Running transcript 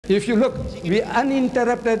If you look, we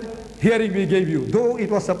uninterrupted hearing we gave you. Though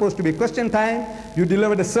it was supposed to be question time, you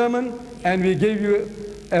delivered a sermon and we gave you,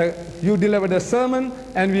 you delivered a sermon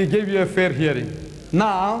and we gave you a fair hearing.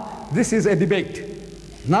 Now, this is a debate.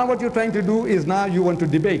 Now what you're trying to do is now you want to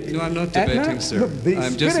debate. No, I'm not debating, sir. Look,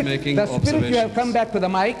 I'm just making observations. The spirit you have come back to the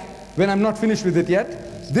mic when I'm not finished with it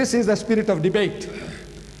yet. This is the spirit of debate.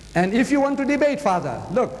 And if you want to debate, Father,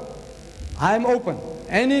 look, I'm open.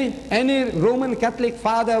 Any Roman Catholic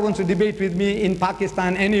father wants to debate with me in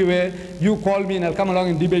Pakistan, anywhere, you call me and I'll come along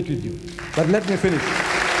and debate with you. But let me finish.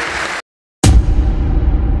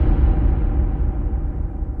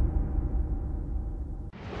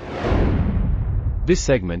 This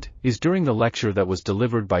segment is during the lecture that was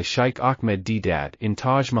delivered by Sheikh Ahmed Deedat in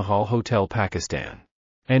Taj Mahal Hotel, Pakistan.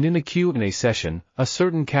 And in a Q&A session, a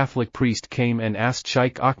certain Catholic priest came and asked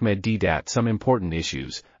Sheikh Ahmed Deedat some important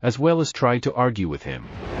issues, as well as tried to argue with him.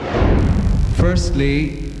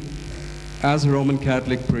 Firstly, as a Roman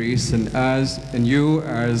Catholic priest and you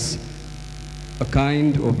as a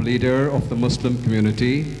kind of leader of the Muslim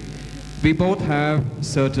community, we both have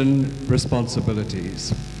certain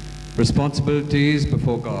responsibilities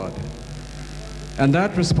before God. And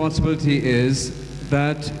that responsibility is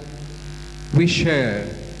that we share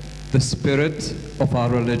the spirit of our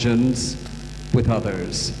religions with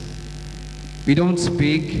others. We don't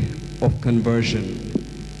speak of conversion.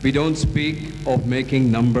 We don't speak of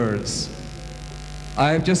making numbers.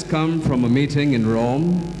 I have just come from a meeting in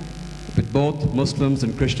Rome with both Muslims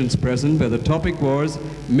and Christians present, where the topic was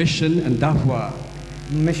mission and dawah.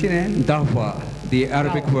 Mission and? Dawah, the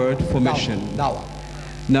Arabic word for mission. Dawah.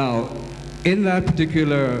 Now, in that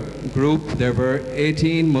particular group, there were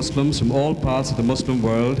 18 Muslims from all parts of the Muslim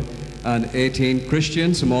world and 18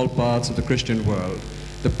 Christians from all parts of the Christian world.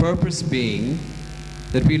 The purpose being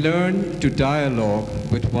that we learn to dialogue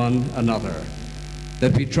with one another,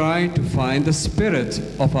 that we try to find the spirit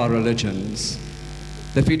of our religions,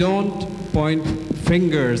 that we don't point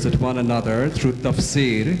fingers at one another through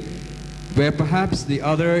tafsir, where perhaps the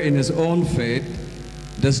other in his own faith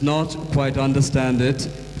does not quite understand it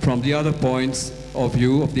from the other points of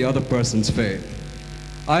view of the other person's faith.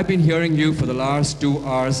 I've been hearing you for the last 2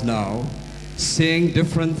 hours now, saying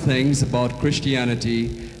different things about Christianity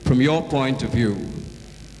from your point of view.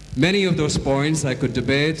 Many of those points I could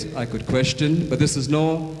debate, I could question, but this is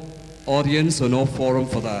no audience or no forum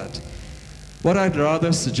for that. What I'd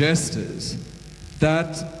rather suggest is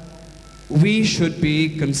that we should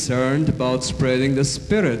be concerned about spreading the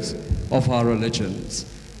spirit of our religions.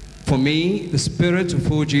 For me, the spirit of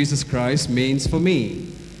who Jesus Christ means for me.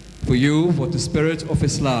 For you, what the spirit of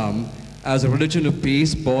Islam as a religion of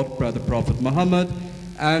peace brought by the Prophet Muhammad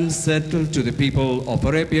and settled to the people of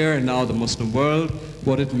Arabia and now the Muslim world,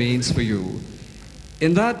 what it means for you.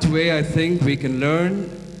 In that way, I think we can learn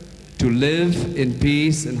to live in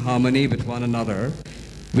peace and harmony with one another.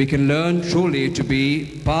 We can learn truly to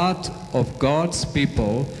be part of God's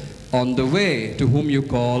people on the way to whom you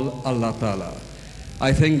call Allah Ta'ala.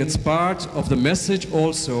 I think that's part of the message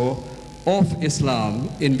also of Islam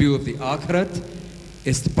in view of the Akhirat.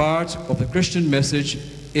 It's part of the Christian message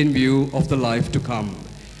in view of the life to come.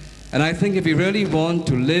 And I think if we really want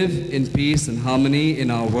to live in peace and harmony in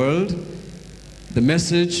our world, the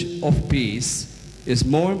message of peace is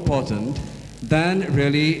more important than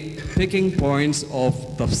really picking points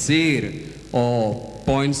of tafsir or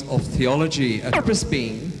points of theology. The purpose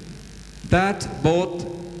being that both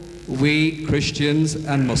we Christians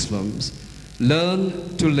and Muslims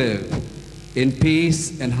learn to live in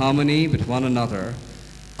peace and harmony with one another,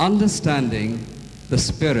 understanding the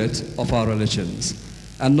spirit of our religions,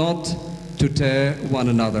 and not to tear one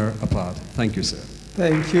another apart. Thank you, sir.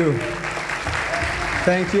 Thank you.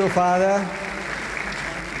 Thank you, Father.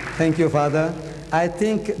 Thank you, Father. I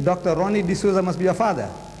think Dr. Ronnie D'Souza must be your father.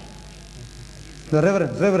 The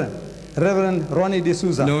Reverend Ronnie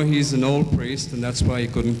D'Souza. No, he's an old priest, and that's why he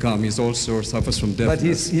couldn't come. He's also suffers from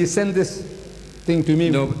deafness. But he sent this thing to me,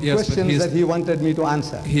 no, yes, questions that he wanted me to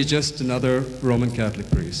answer. He's just another Roman Catholic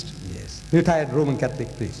priest. Yes, retired Roman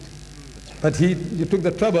Catholic priest. But he took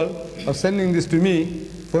the trouble of sending this to me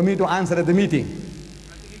for me to answer at the meeting.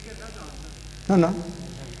 No.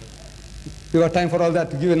 We got time for all that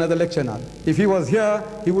to give another lecture now. If he was here,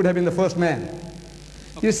 he would have been the first man.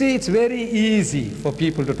 You see, it's very easy for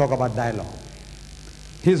people to talk about dialogue.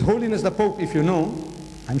 His Holiness the Pope, if you know,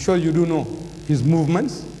 I'm sure you do know his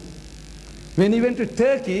movements. When he went to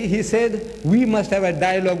Turkey, he said, we must have a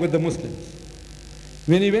dialogue with the Muslims.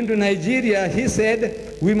 When he went to Nigeria, he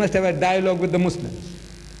said, we must have a dialogue with the Muslims.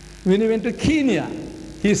 When he went to Kenya,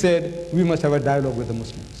 he said, we must have a dialogue with the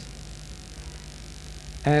Muslims.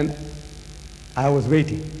 And I was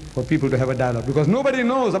waiting for people to have a dialogue, because nobody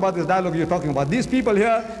knows about this dialogue you're talking about. These people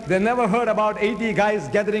here, they never heard about 80 guys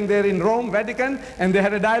gathering there in Rome, Vatican, and they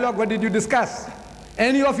had a dialogue. What did you discuss?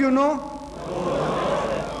 Any of you know?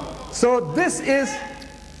 No. So this is,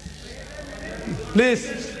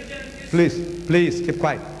 please keep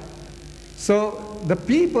quiet. So the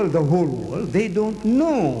people, the whole world, they don't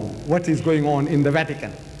know what is going on in the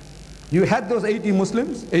Vatican. You had those 80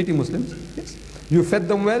 Muslims, yes. You fed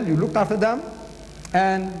them well, you looked after them,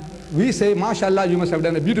 and we say, mashallah, you must have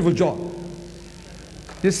done a beautiful job.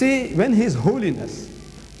 You see, when His Holiness,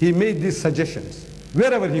 he made these suggestions,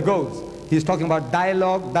 wherever he goes, he's talking about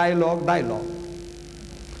dialogue, dialogue, dialogue.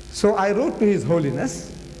 So I wrote to His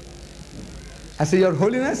Holiness, I said, Your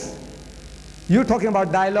Holiness, you're talking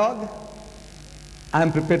about dialogue,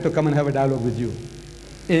 I'm prepared to come and have a dialogue with you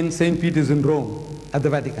in St. Peter's in Rome, at the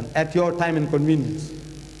Vatican, at your time and convenience.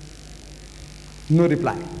 No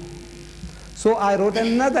reply. So I wrote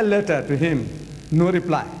another letter to him, no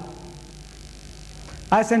reply.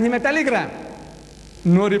 I sent him a telegram,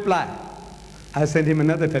 no reply. I sent him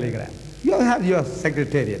another telegram. You have your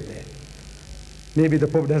secretariat there. Maybe the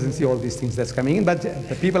Pope doesn't see all these things that's coming in, but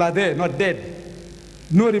the people are there, not dead.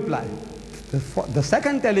 No reply. The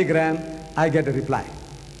second telegram, I get a reply.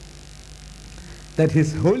 That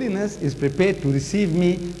His Holiness is prepared to receive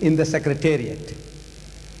me in the secretariat.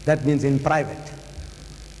 That means in private.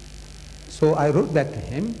 So I wrote back to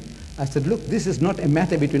him. I said, look, this is not a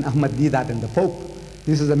matter between Ahmed Deedat and the Pope.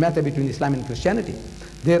 This is a matter between Islam and Christianity.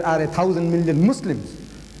 There are 1,000 million Muslims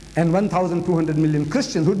and 1,200 million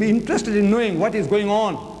Christians who would be interested in knowing what is going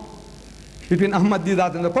on between Ahmed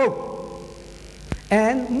Deedat and the Pope.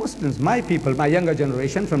 And Muslims, my people, my younger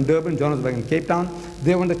generation from Durban, Johannesburg and Cape Town,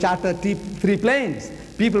 they want to charter three planes.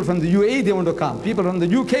 People from the UAE, they want to come. People from the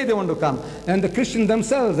UK, they want to come. And the Christians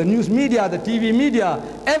themselves, the news media, the TV media,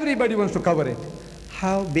 everybody wants to cover it.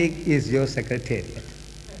 How big is your secretariat?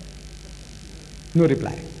 No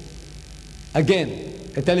reply. Again,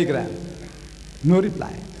 a telegram. No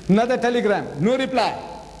reply. Another telegram. No reply.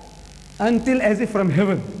 Until as if from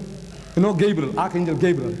heaven. You know Gabriel, Archangel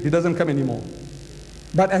Gabriel, he doesn't come anymore.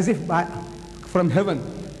 But as if from heaven,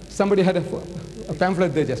 somebody had a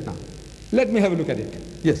pamphlet there just now. Let me have a look at it.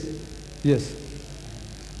 Yes, yes.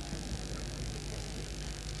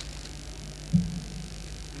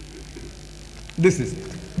 This is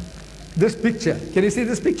it. This picture, can you see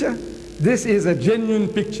this picture? This is a genuine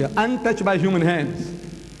picture, untouched by human hands.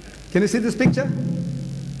 Can you see this picture?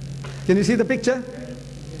 Can you see the picture?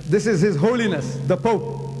 This is His Holiness, the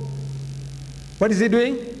Pope. What is he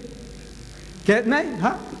doing?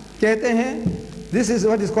 This is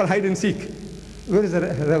what is called hide and seek. Where is the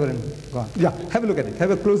Reverend gone? Yeah, have a look at it.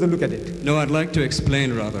 Have a closer look at it. No, I'd like to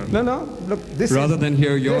explain rather. No, look, this rather is, than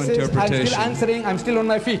hear your interpretation. I'm still answering, I'm still on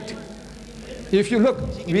my feet. If you look,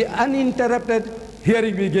 we uninterrupted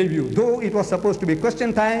hearing we gave you. Though it was supposed to be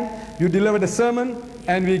question time, you delivered a sermon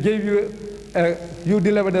and we gave you, you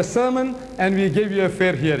delivered a sermon and we gave you a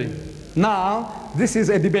fair hearing. Now, this is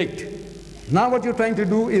a debate. Now what you're trying to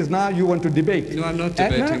do is now you want to debate. No, I'm not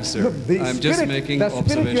debating, sir. Look, I'm just making observations.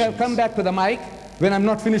 The spirit you have come back to the mic when I'm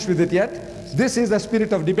not finished with it yet. This is the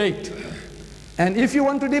spirit of debate. And if you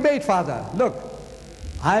want to debate, Father, look,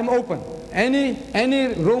 I'm open.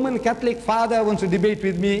 Any Roman Catholic father wants to debate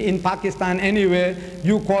with me in Pakistan, anywhere,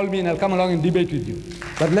 you call me and I'll come along and debate with you.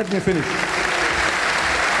 But let me finish.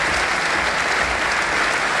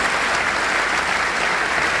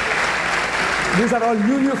 These are all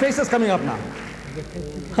new faces coming up now.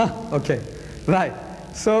 Okay, right.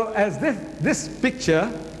 So as this picture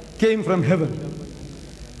came from heaven,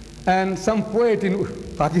 and some poet in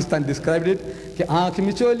Pakistan described it, कि आँख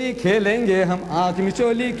मिचोली खेलेंगे हम आँख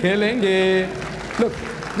मिचोली खेलेंगे. Look,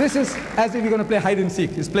 this is as if you're going to play hide and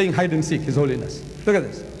seek. He's playing hide and seek, His Holiness. Look at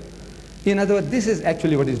this. In other words, this is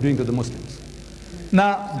actually what he's doing to the Muslims.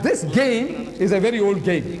 Now, this game is a very old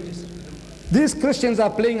game. These Christians are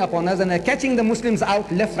playing upon us and are catching the Muslims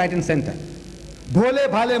out left, right and center. Bhole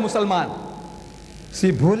bhale Musalman.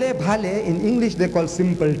 See, bhole bhale in English they call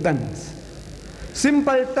simpletons.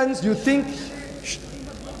 Simpletons, you think,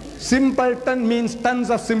 simpleton means tons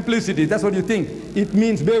of simplicity. That's what you think. It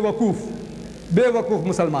means bewakoof. Bewakoof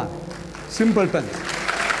Musalman. Simpletons.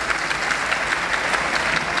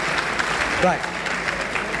 Right.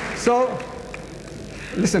 So,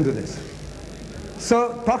 listen to this.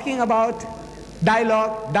 So, talking about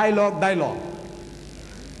dialogue.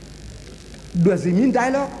 Does he mean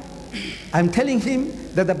dialogue? I'm telling him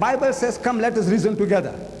that the Bible says, come let us reason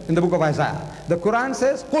together in the book of Isaiah. The Quran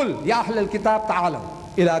says, قُلْ يَا أَهْلَ الْكِتَابِ تَعَالَوْا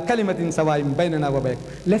إِلَىٰ كَلِمَةٍ سَوَاءٍ بَيْنَنَا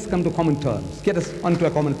وَبَيْنَكُمْ. Let's come to common terms. Get us onto a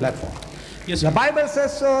common platform. The Bible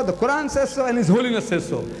says so, the Quran says so, and His Holiness says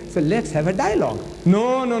so. So let's have a dialogue.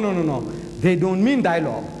 No, no, no, no, no. They don't mean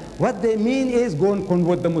dialogue. What they mean is go and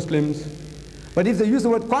convert the Muslims. But if they use the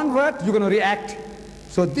word convert, you're going to react.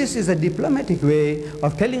 So this is a diplomatic way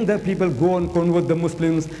of telling the people go and convert the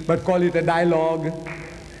Muslims, but call it a dialogue.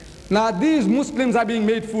 Now these Muslims are being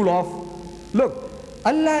made fool of. Look,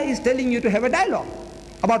 Allah is telling you to have a dialogue.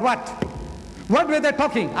 About what? What were they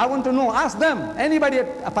talking? I want to know. Ask them. Anybody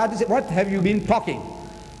participate? What have you been talking?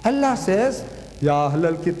 Allah says, Ya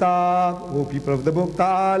Ahlal Kitab, O people of the book,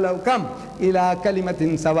 Ta'alaw, come ila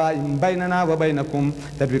kalimatin sawa'in baynana wa baynakum,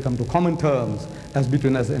 that we come to common terms as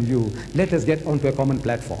between us and you. Let us get onto a common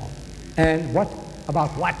platform. And what?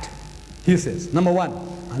 About what? He says, number one,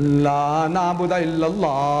 Allah na'budu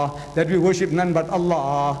illallah, that we worship none but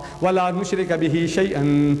Allah, wala nushrika bihi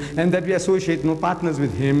shay'an, and that we associate no partners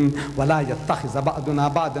with Him, wala yattakhiza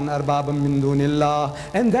ba'duna ba'dan arbabam min dunillah,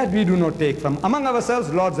 and that we do not take from among ourselves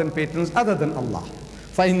lords and patrons other than Allah.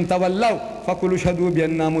 فَإِن تَوَلَّوْا فَقُلُوا اشْهَدُوا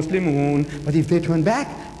بِأَنَّا مُسْلِمُونَ. But if they turn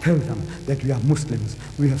back, tell them that we are Muslims.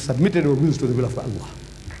 We have submitted our wills to the will of Allah.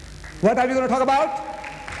 What are we going to talk about?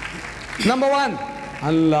 Number one,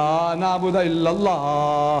 Allah na'budu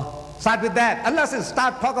illallah. Start with that. Allah says,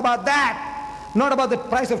 talk about that. Not about the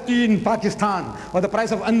price of tea in Pakistan or the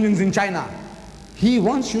price of onions in China. He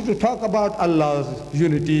wants you to talk about Allah's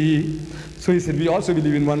unity. So He said, we also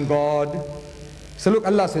believe in one God. So look,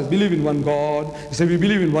 Allah says, believe in one God. He said, we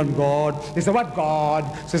believe in one God. He said, what God?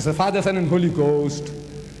 So it's the Father, Son, and Holy Ghost.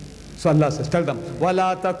 So Allah says, tell them,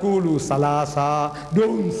 وَلَا تَقُولُوا salasa.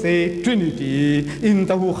 Don't say Trinity.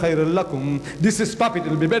 إِنْتَهُ خَيْرٌ lakum. This is, stop it, it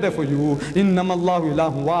will be better for you. إِنَّمَا اللَّهُ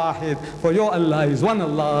إِلَهٌ وَاحِدٌ. For your Allah is one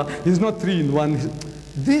Allah. He's not three in one.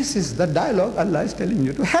 This is the dialogue Allah is telling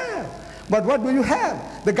you to have. But what do you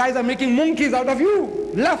have? The guys are making monkeys out of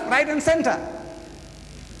you. Left, right, and center.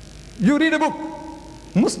 You read a book,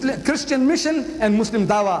 Christian Mission and Muslim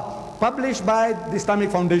Dawah, published by the Islamic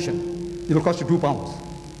Foundation. It will cost you £2.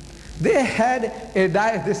 They had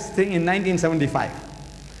this thing in 1975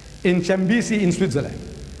 in Chambéry in Switzerland.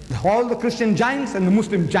 All the Christian giants and the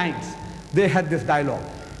Muslim giants, they had this dialogue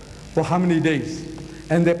for how many days?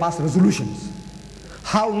 And they passed resolutions.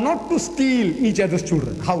 How not to steal each other's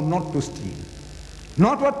children. How not to steal.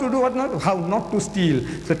 Not what to do, what not, how not to steal.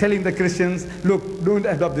 So telling the Christians, look, don't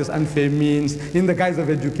adopt this unfair means in the guise of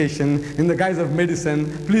education, in the guise of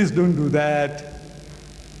medicine. Please don't do that.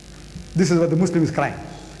 This is what the Muslim is crying.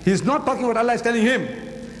 He's not talking what Allah is telling him.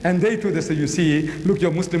 And they too, they say, you see, look, your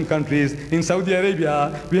Muslim countries, in Saudi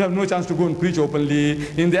Arabia, we have no chance to go and preach openly.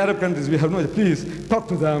 In the Arab countries, we have no, please, talk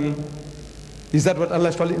to them. Is that what Allah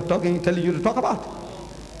is telling you to talk about?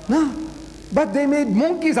 No. But they made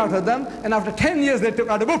monkeys out of them, and after 10 years they took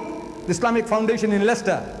out a book, the Islamic Foundation in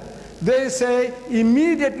Leicester. They say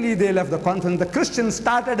immediately they left the conference, the Christians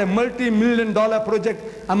started a multi-million-dollar project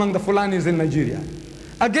among the Fulanis in Nigeria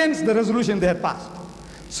against the resolution they had passed.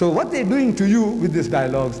 So what they're doing to you with these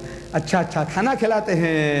dialogues, acha acha khana khilate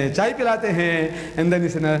hain, chai pilate hain, and then you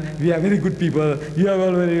say, we are very good people, you are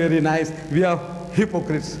all very, very nice, we are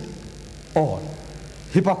hypocrites. All.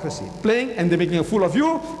 Hypocrisy. Playing, and they're making a fool of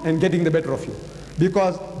you and getting the better of you.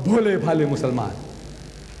 Because bhole bhale Musalman.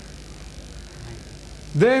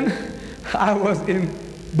 Then I was in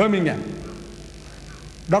Birmingham.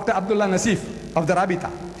 Dr. Abdullah Nasif of the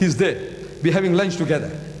Rabita, he's there. We're having lunch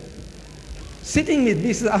together. Sitting with me,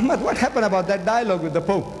 he says, Ahmad, what happened about that dialogue with the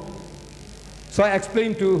Pope? So I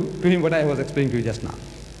explained to him what I was explaining to you just now.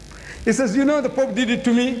 He says, you know, the Pope did it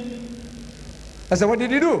to me. I said, what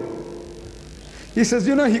did he do? He says,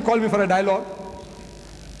 you know, he called me for a dialogue.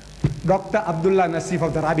 Dr. Abdullah Nasif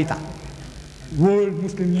of the Rabita, World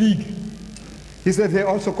Muslim League. He said, they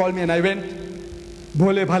also called me and I went.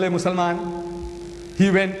 Bhole bhale Musalman.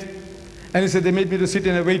 He went. And he said, they made me to sit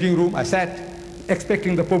in a waiting room. I sat,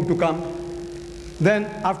 expecting the Pope to come. Then,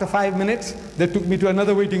 after 5 minutes, they took me to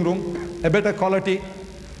another waiting room, a better quality.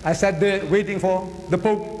 I sat there waiting for the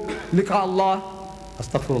Pope. Liqa Allah.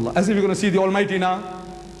 Astaghfirullah. As if you're going to see the Almighty now.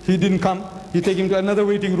 He didn't come. You take him to another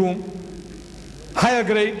waiting room. Higher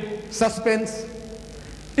grade, suspense.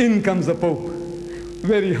 In comes the Pope.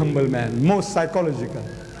 Very humble man, most psychological.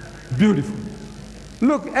 Beautiful.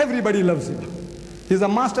 Look, everybody loves him. He's a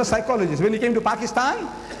master psychologist. When he came to Pakistan,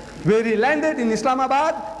 where he landed in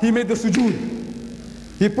Islamabad, he made the sujood.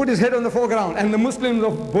 He put his head on the foreground, and the Muslims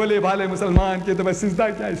of Bole Bhale Musalman ke bhai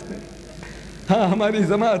sizda kya isme? Ha, hamari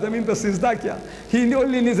Jamaat Amin to sizda kya? He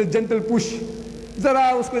only needs a gentle push.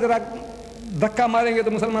 Zara usko zara dhakka marenge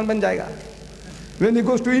to Musalman ban jayega. When he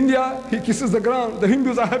goes to India, he kisses the ground. The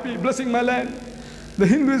Hindus are happy, blessing my land. The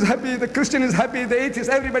Hindu is happy, the Christian is happy, the atheist,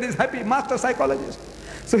 everybody is happy. Master psychologist.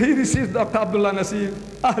 So he received Dr. Abdullah Nasir.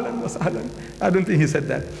 Ahlan wa sahlan. I don't think he said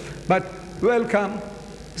that. But welcome.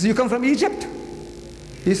 So you come from Egypt?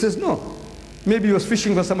 He says, no. Maybe he was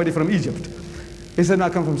fishing for somebody from Egypt. He said, no, I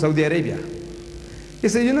come from Saudi Arabia. He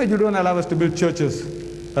said, you know, you don't allow us to build churches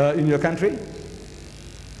in your country.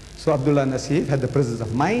 So Abdullah Nasir had the presence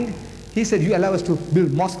of mind. He said, you allow us to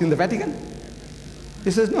build mosque in the Vatican?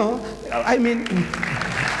 He says, no, I mean...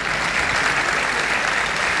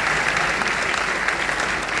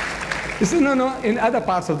 He said, no, no, in other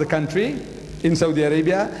parts of the country, in Saudi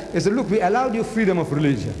Arabia, he said, look, we allowed you freedom of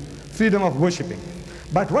religion, freedom of worshipping.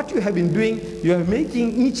 But what you have been doing, you are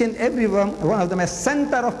making each and every one of them a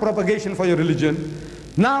center of propagation for your religion.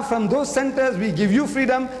 Now from those centers, we give you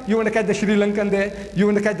freedom. You want to catch the Sri Lankan there, you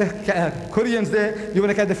want to catch the Koreans there, you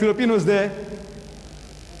want to catch the Filipinos there.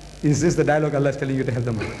 Is this the dialogue Allah is telling you to have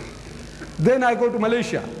them? Then I go to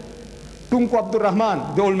Malaysia. Tunku Abdul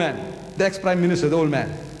Rahman, the old man, the ex-prime minister, the old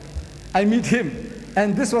man. I meet him,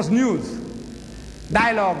 and this was news.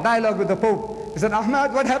 Dialogue with the Pope. He said,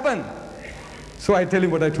 Ahmad, what happened? So I tell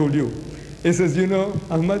him what I told you. He says, you know,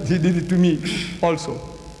 Ahmad, he did it to me also.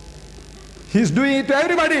 He's doing it to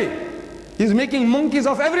everybody. He's making monkeys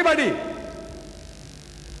of everybody.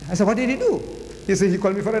 I said, what did he do? He said, he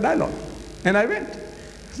called me for a dialogue. And I went.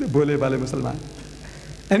 He said, Bole Bale Musalman.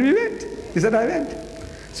 And we went. He said, I went.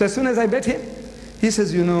 So as soon as I met him, he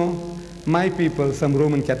says, you know, my people, some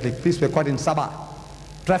Roman Catholic priests were caught in Sabah,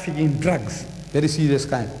 trafficking drugs, very serious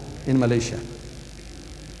crime in Malaysia.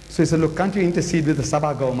 So he said, look, can't you intercede with the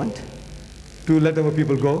Sabah government to let our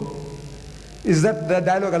people go? Is that the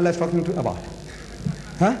dialogue Allah is talking about?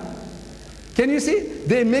 Huh? Can you see?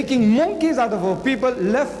 They're making monkeys out of our people,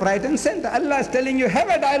 left, right, and center. Allah is telling you, have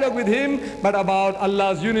a dialogue with him, but about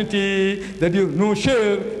Allah's unity, that you know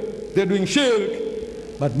shirk, they're doing shirk.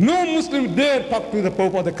 But no Muslim dare talk to the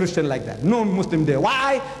Pope or the Christian like that. No Muslim dare.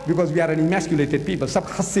 Why? Because we are an emasculated people. Sab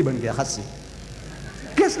khassi ban gaya, khassi.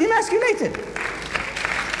 Yes, emasculated.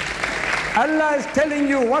 Allah is telling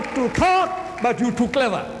you what to talk, but you're too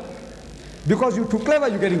clever. Because you're too clever,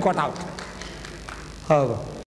 you're getting caught out. However,